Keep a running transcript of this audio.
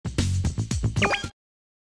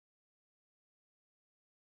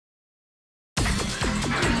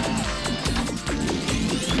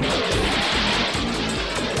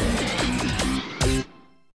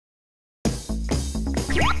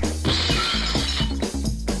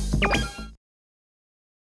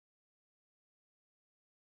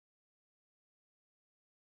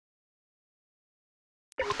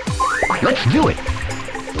Let's do it!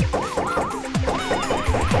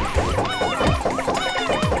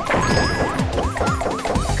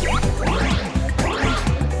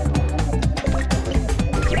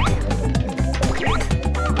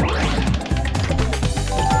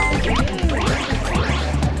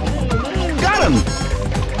 Got him!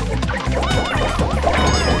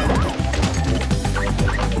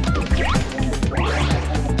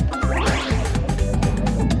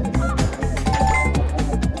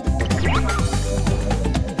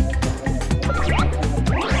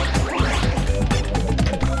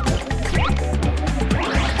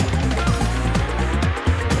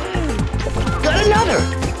 Got another!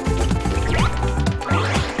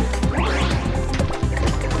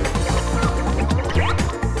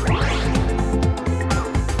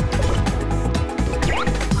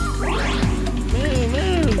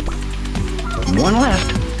 One left.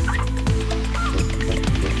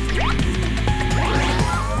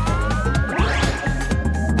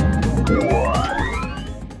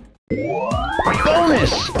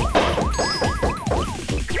 Bonus!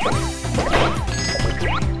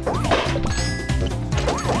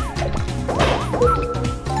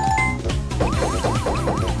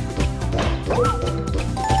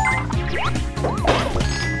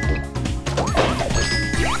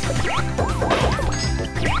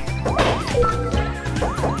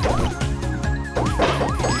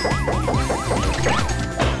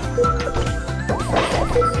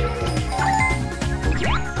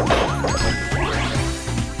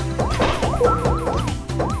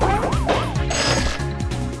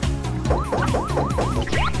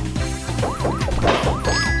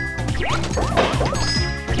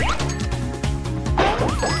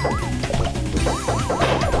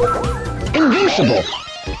 Invincible!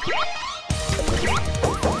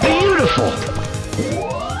 Beautiful!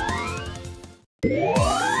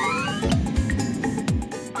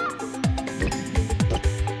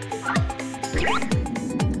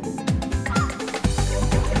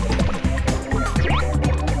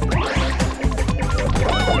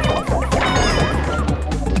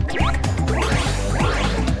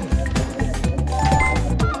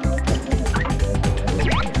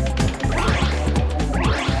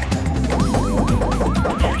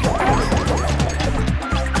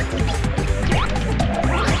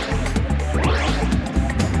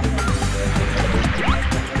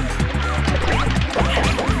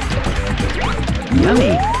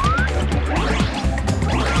 Yummy!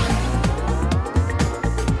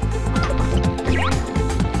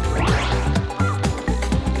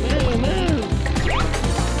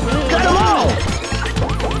 Got them all!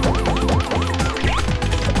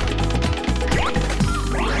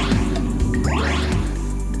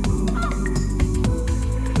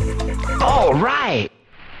 All right!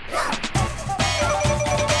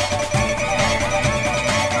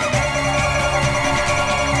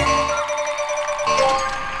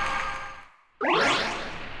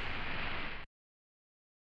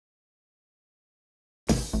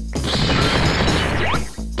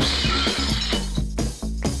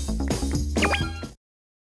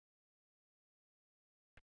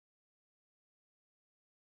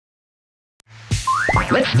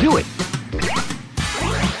 Let's do it!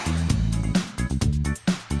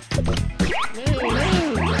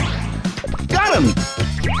 Got him!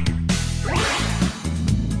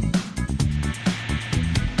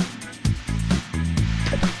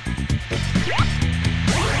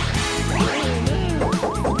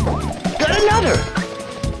 Got another!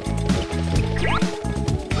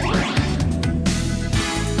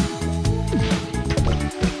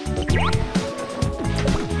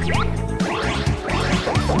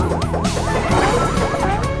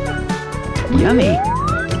 Yummy!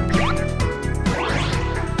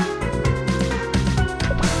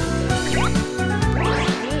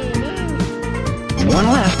 One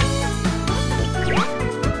left.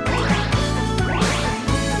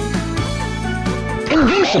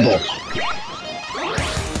 Invincible!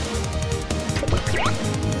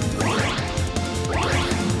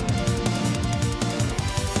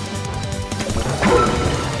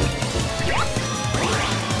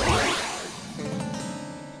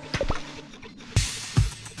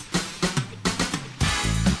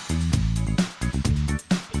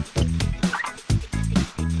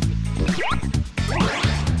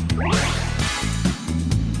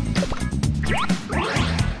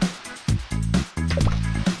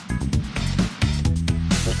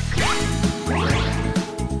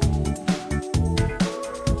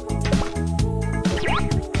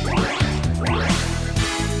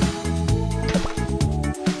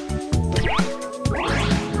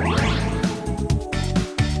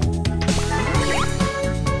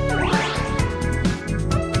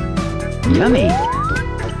 Yummy.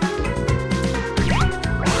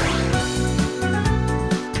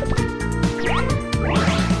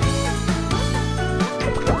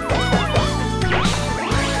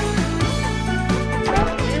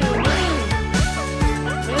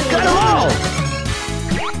 Got 'em all!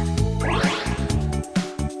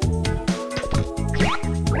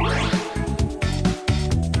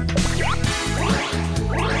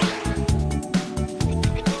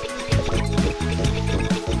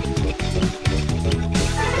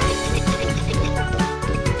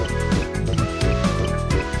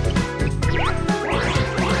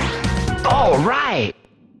 All right!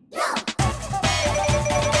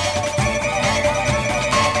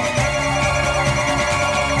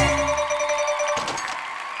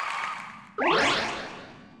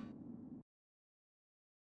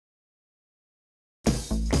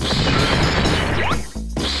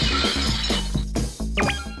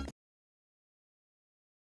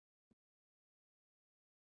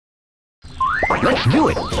 Let's do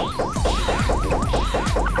it!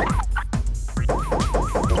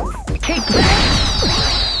 Take that!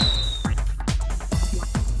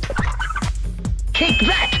 Take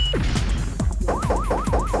that!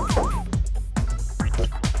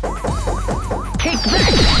 Take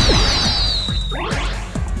that!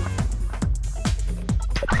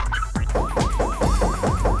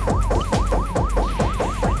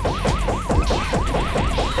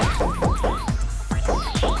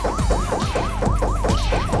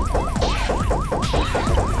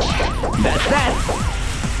 That's that!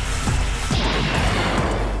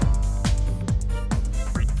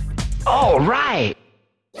 All right!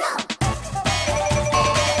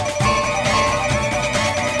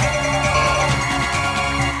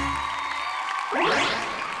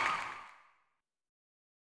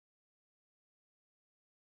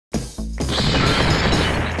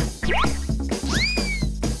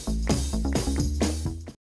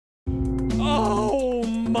 Oh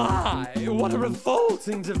my! What a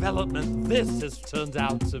revolting development this has turned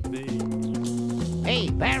out to be. Hey,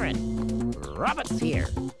 Baron. Robert's here.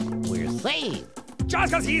 We're saved.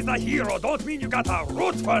 Just because he's the hero don't mean you gotta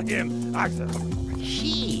root for him.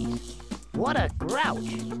 Jeez. What a grouch.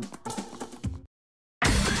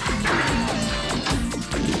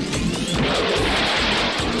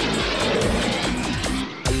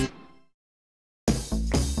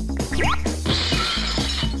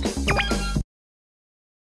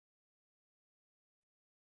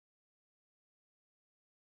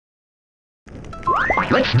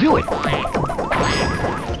 Let's do it!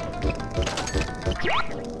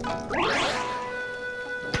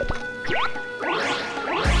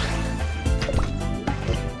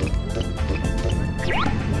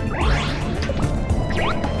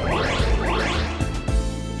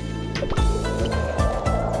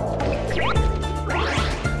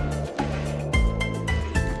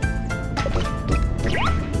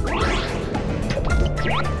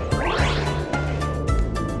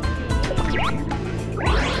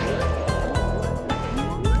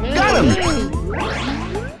 Got 'em!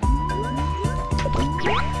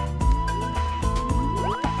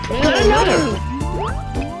 Got another!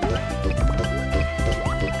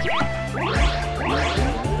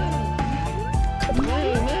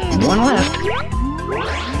 One left.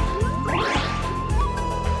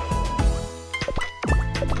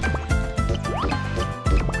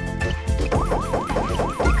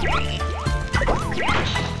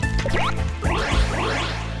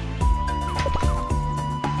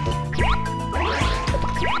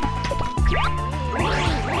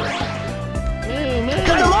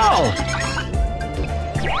 Got 'em all!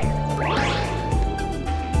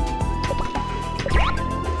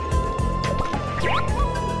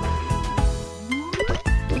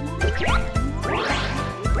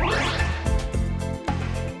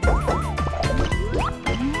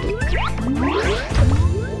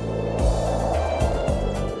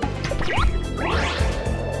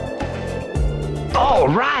 All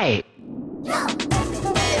right!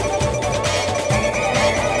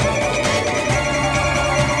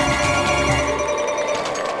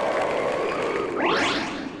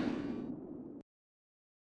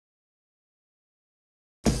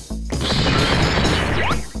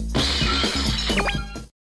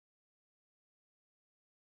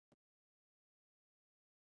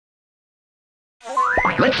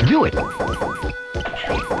 Let's do it!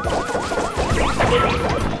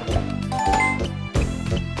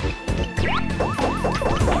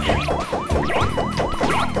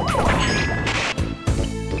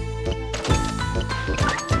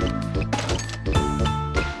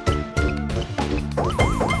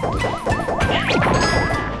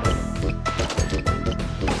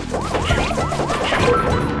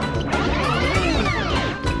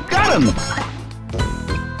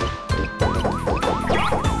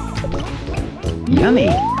 Yummy.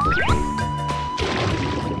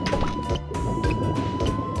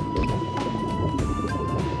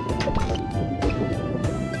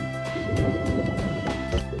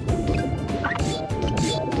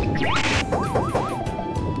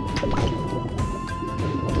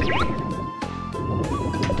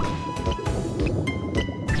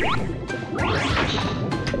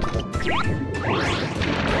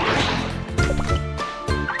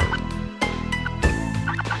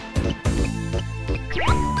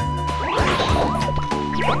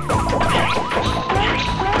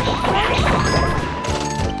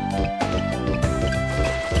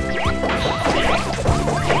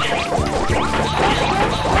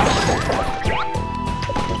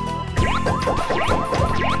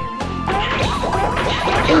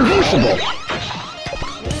 Invincible!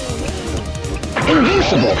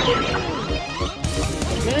 Invincible!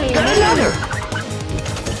 Got another!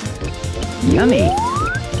 Yummy!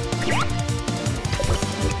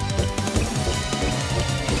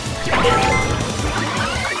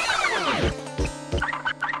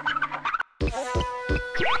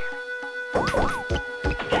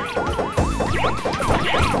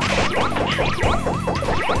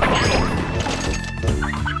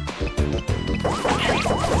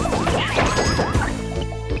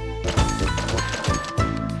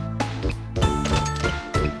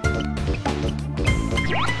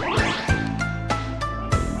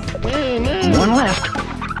 One left.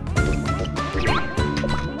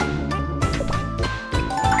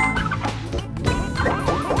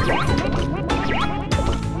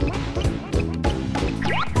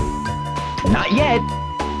 Not yet.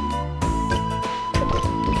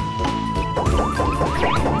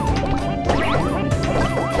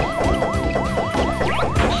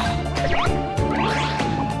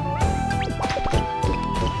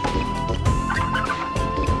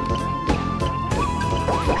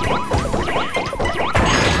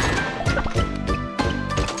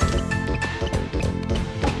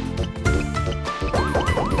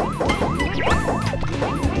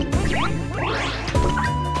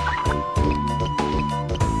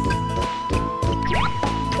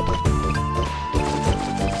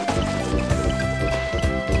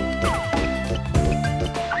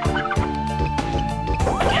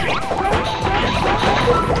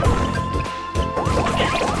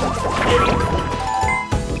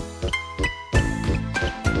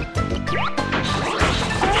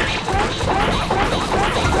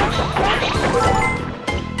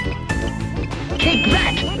 Take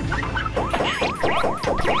that!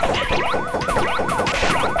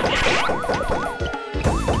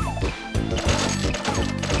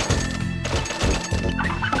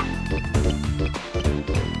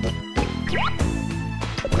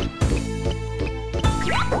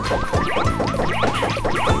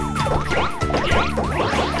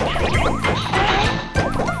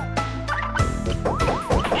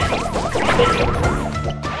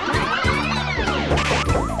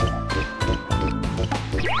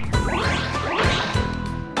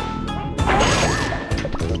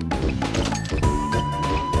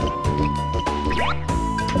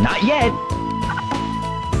 Not yet.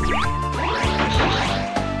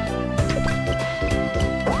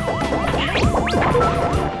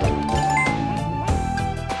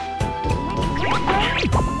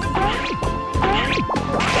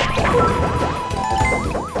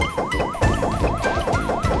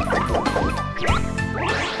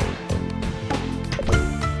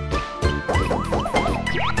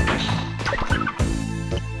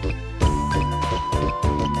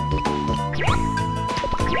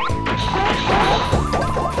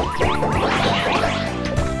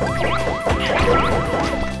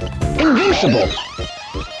 Invincible!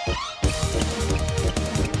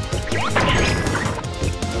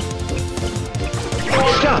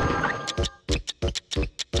 Stop!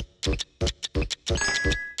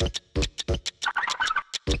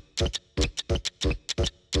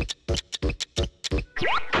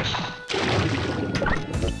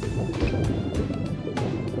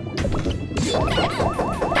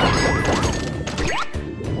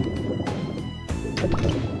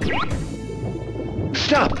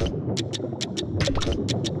 Stop!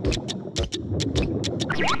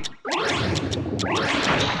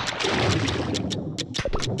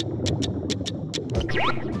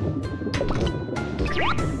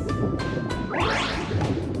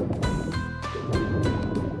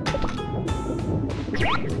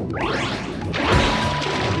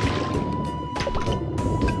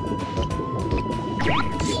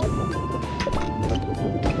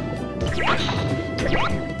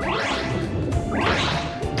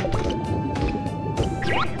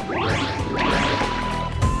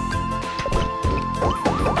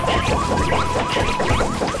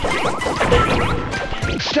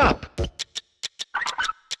 Stop!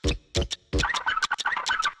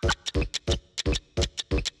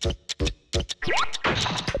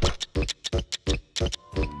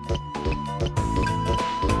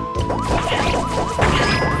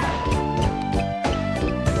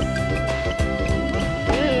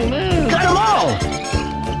 Got 'em all!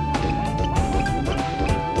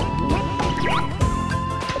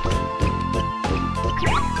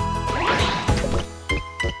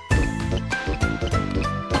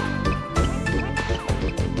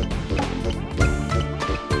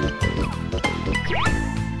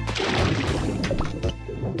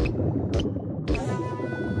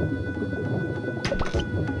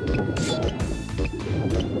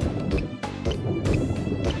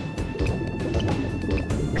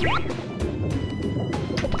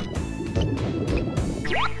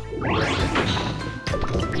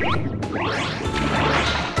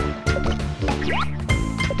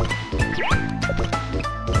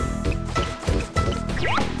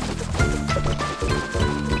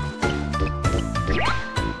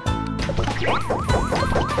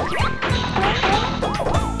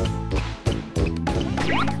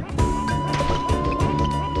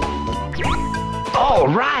 All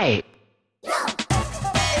right!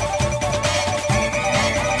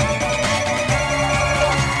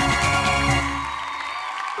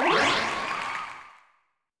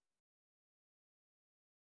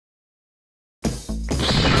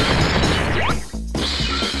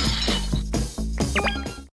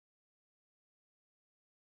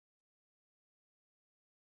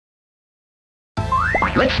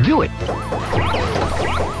 Let's do it!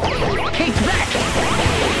 Take that!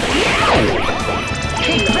 Yow!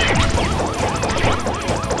 Take that!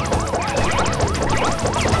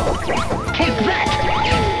 Take that!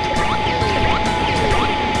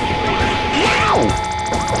 Yow!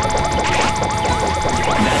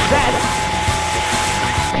 That's that!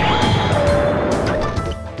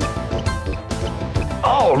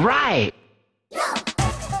 All right!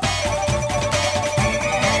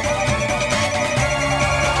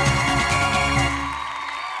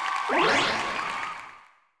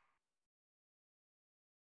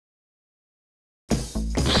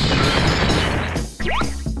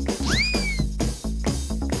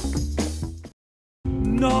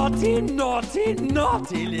 Naughty, naughty,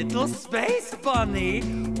 naughty little space bunny.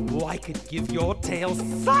 Oh, I could give your tail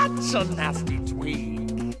such a nasty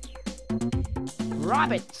tweak.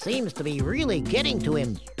 Robert seems to be really getting to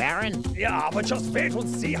him, Baron. Yeah, but just wait and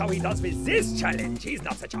see how he does with this challenge. He's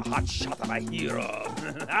not such a hot shot of a hero.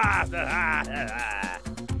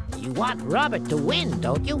 You want Robert to win,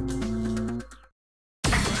 don't you?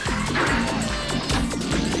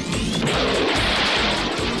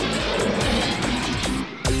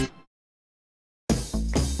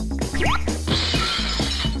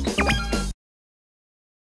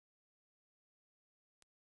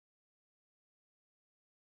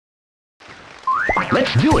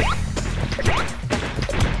 Let's do it!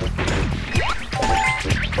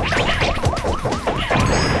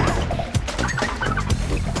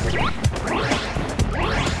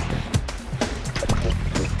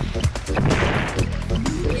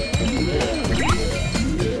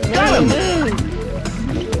 Got him!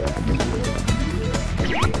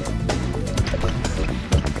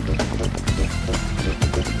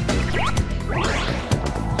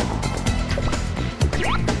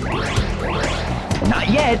 Not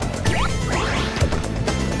yet!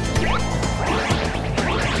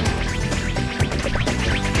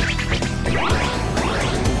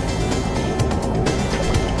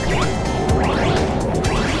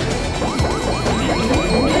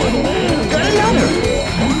 Got another!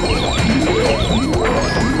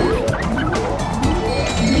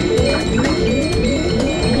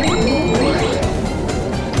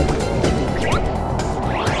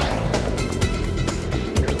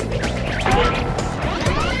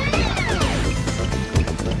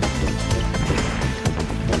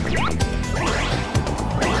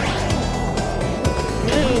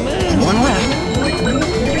 One left.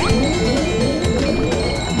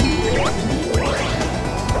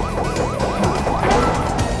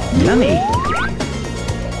 Yummy.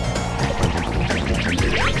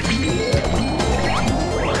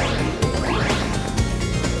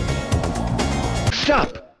 Stop.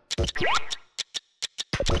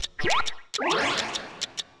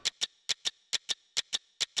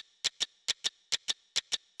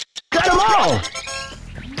 Got 'em all!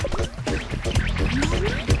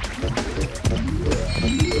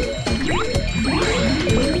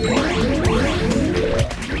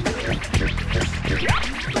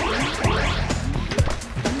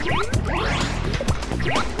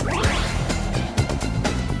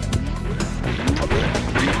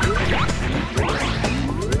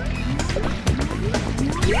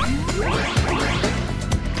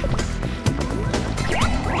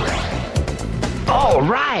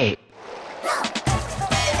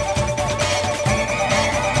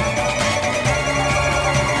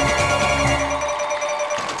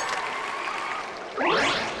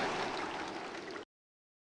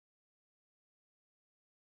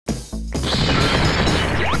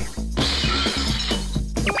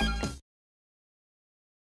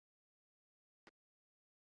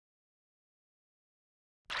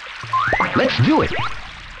 Let's do it.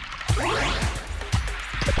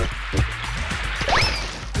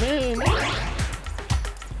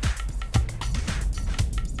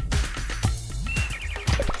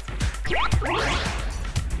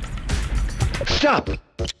 Stop.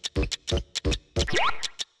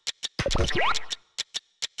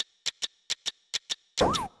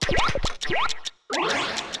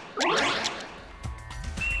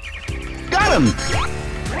 Got him.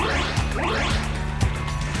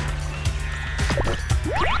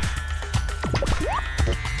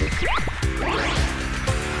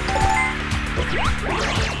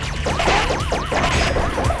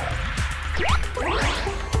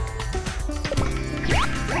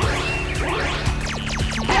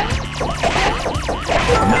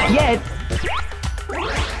 Not yet.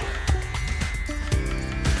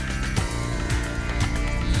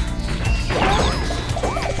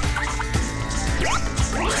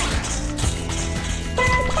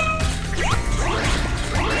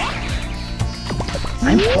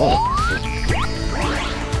 I'm full.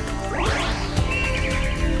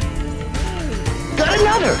 Got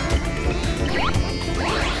another.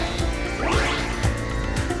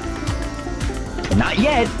 Not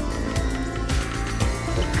yet.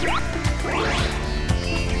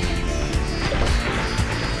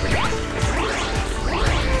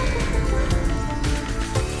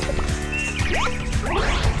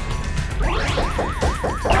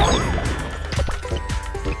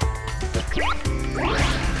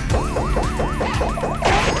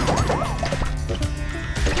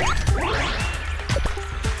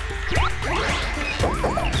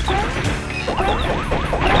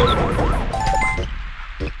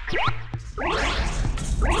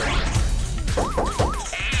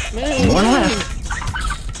 One left.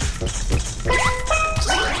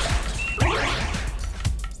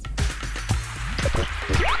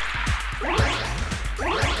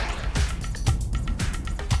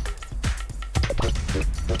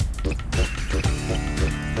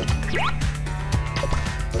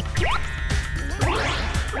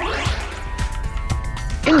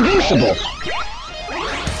 Invincible.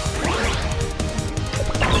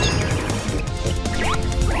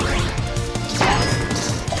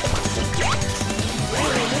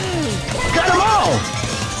 Got 'em all.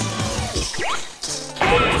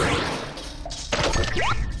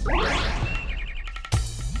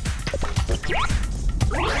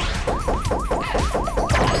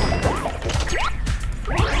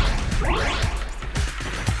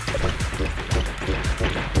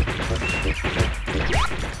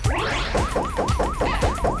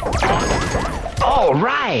 All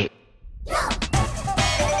right.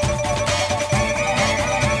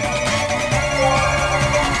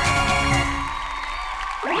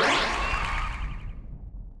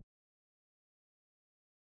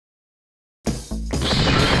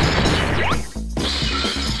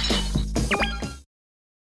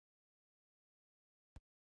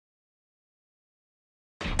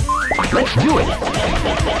 Let's do it.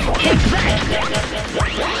 Take that.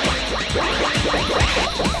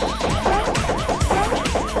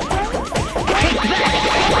 Take that.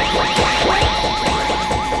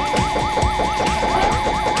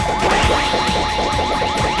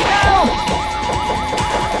 Help!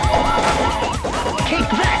 Take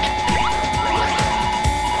that.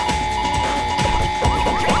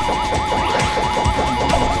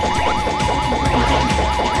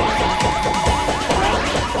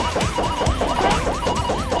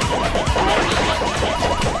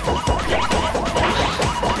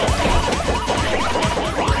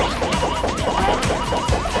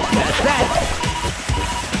 That's that.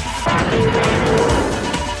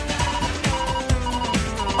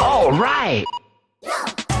 All right.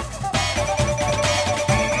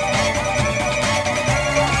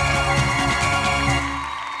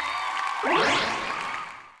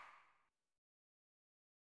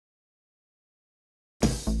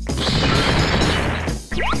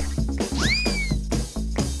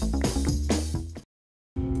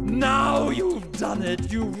 Now you've done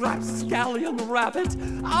it, you rapscallion rabbit.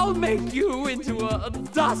 I'll make you into a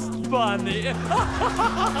dust bunny.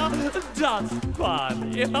 Dust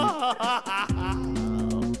bunny.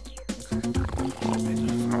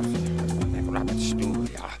 Rabbit stew,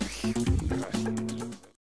 yeah.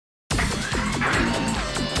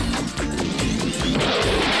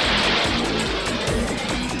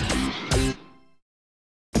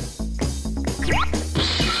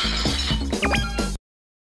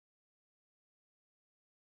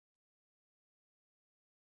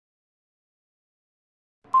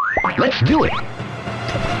 Let's do it.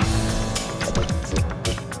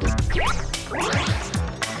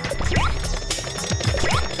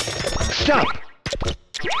 Stop.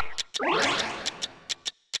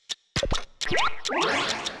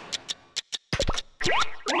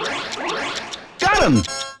 Got him!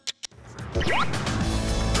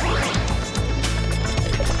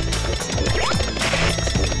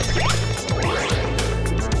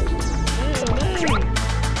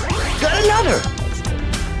 Got another!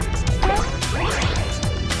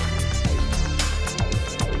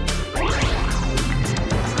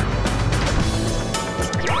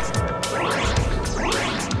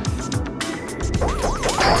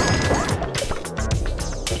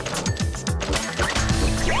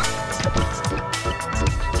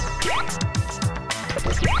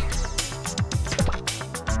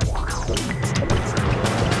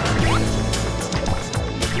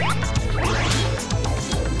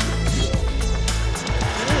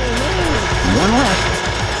 One left.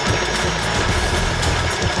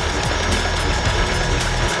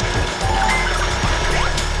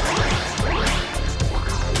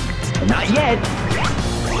 Not yet.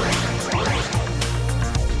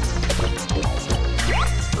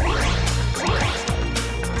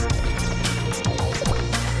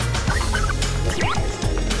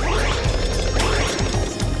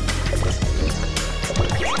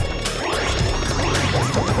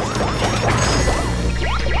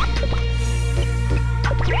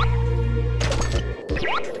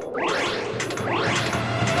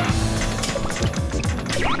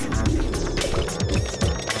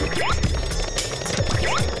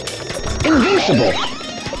 Invincible!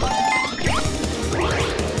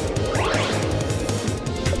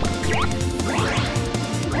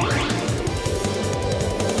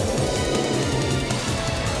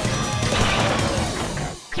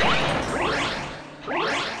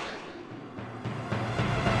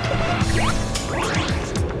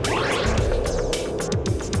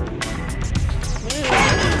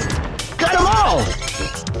 Got 'em all!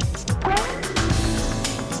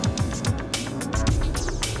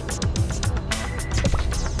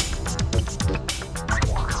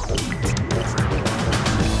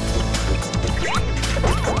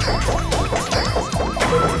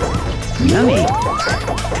 Yummy!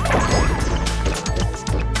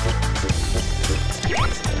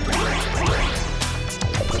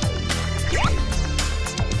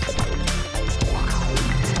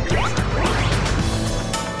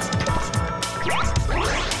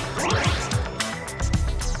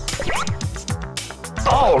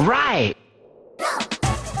 All right!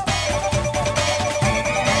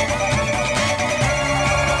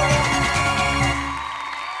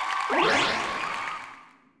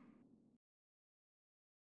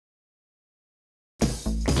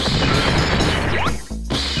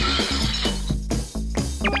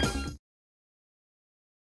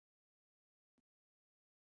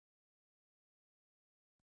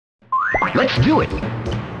 Let's do it!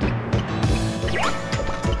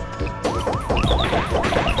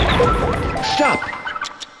 Stop!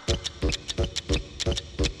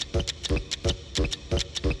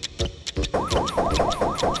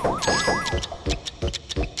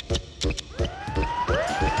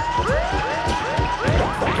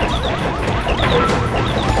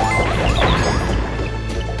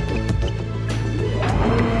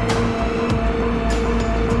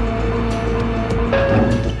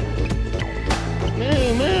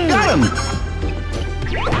 Got him!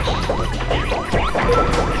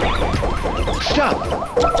 Stop!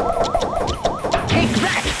 Take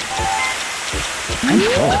that! Nice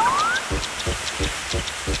ball.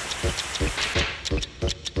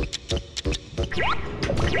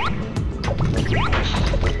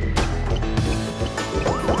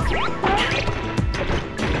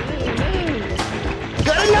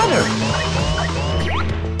 Got another!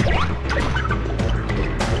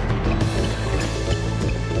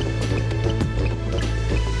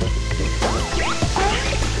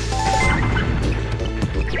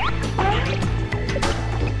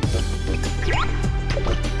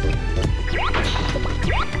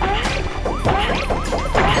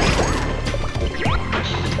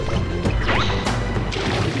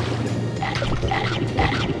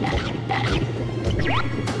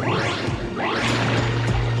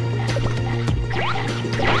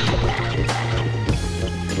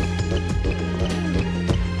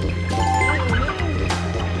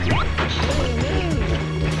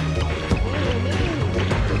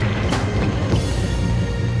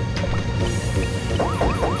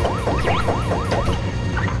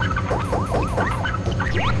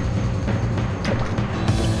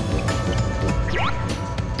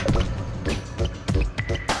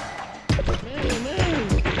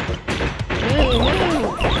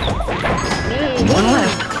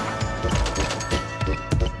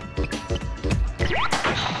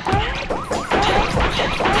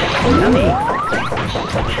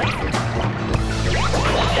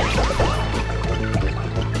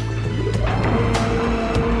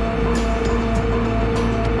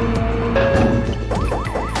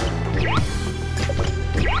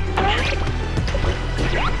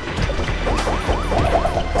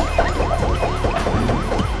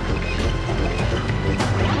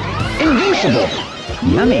 impossible!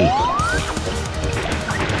 Yummy!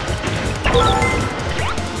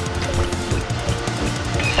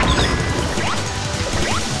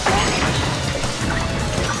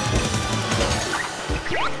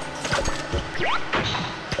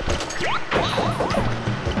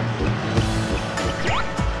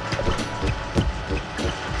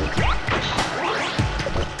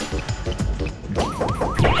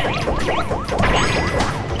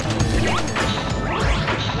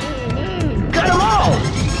 Got 'em all!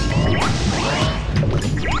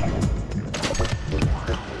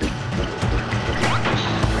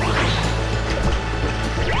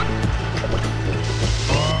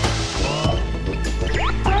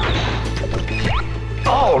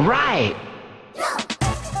 All right!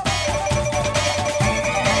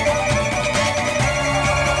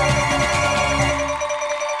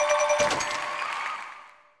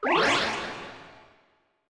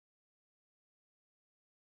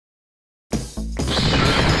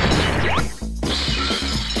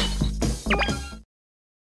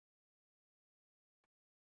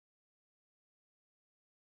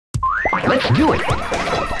 Let's do it!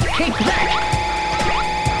 Take that!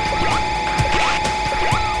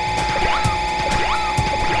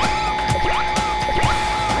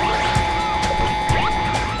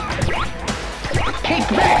 Take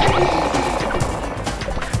that!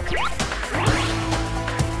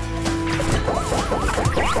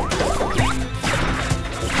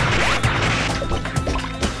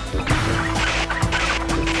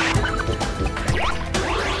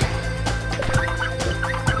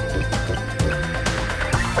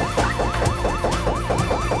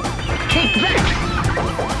 Take that!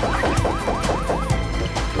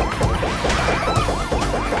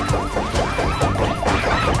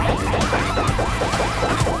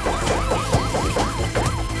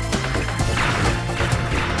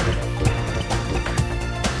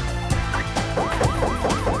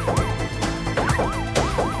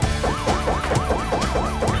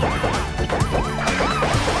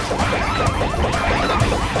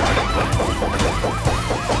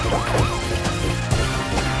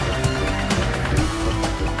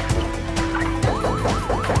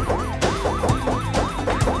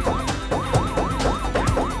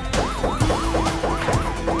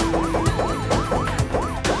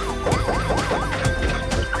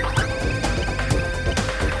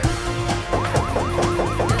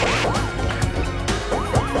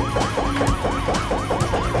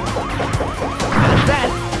 How's that?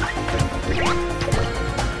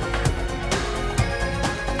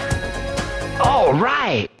 All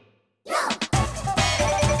right!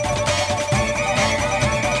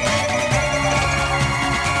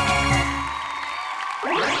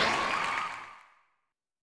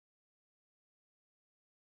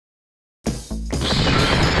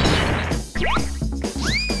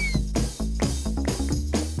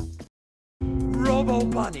 Robo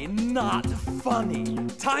Bunny, not funny.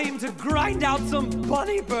 Time to grind out some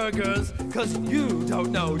bunny burgers, 'cause you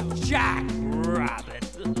don't know Jack Rabbit.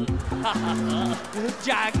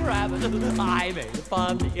 Jack Rabbit, I made it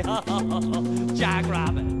funny. Jack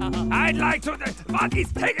Rabbit. I'd like to... What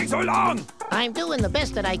is taking so long? I'm doing the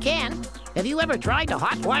best that I can. Have you ever tried to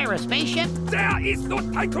hotwire a spaceship? There is no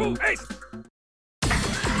time to waste.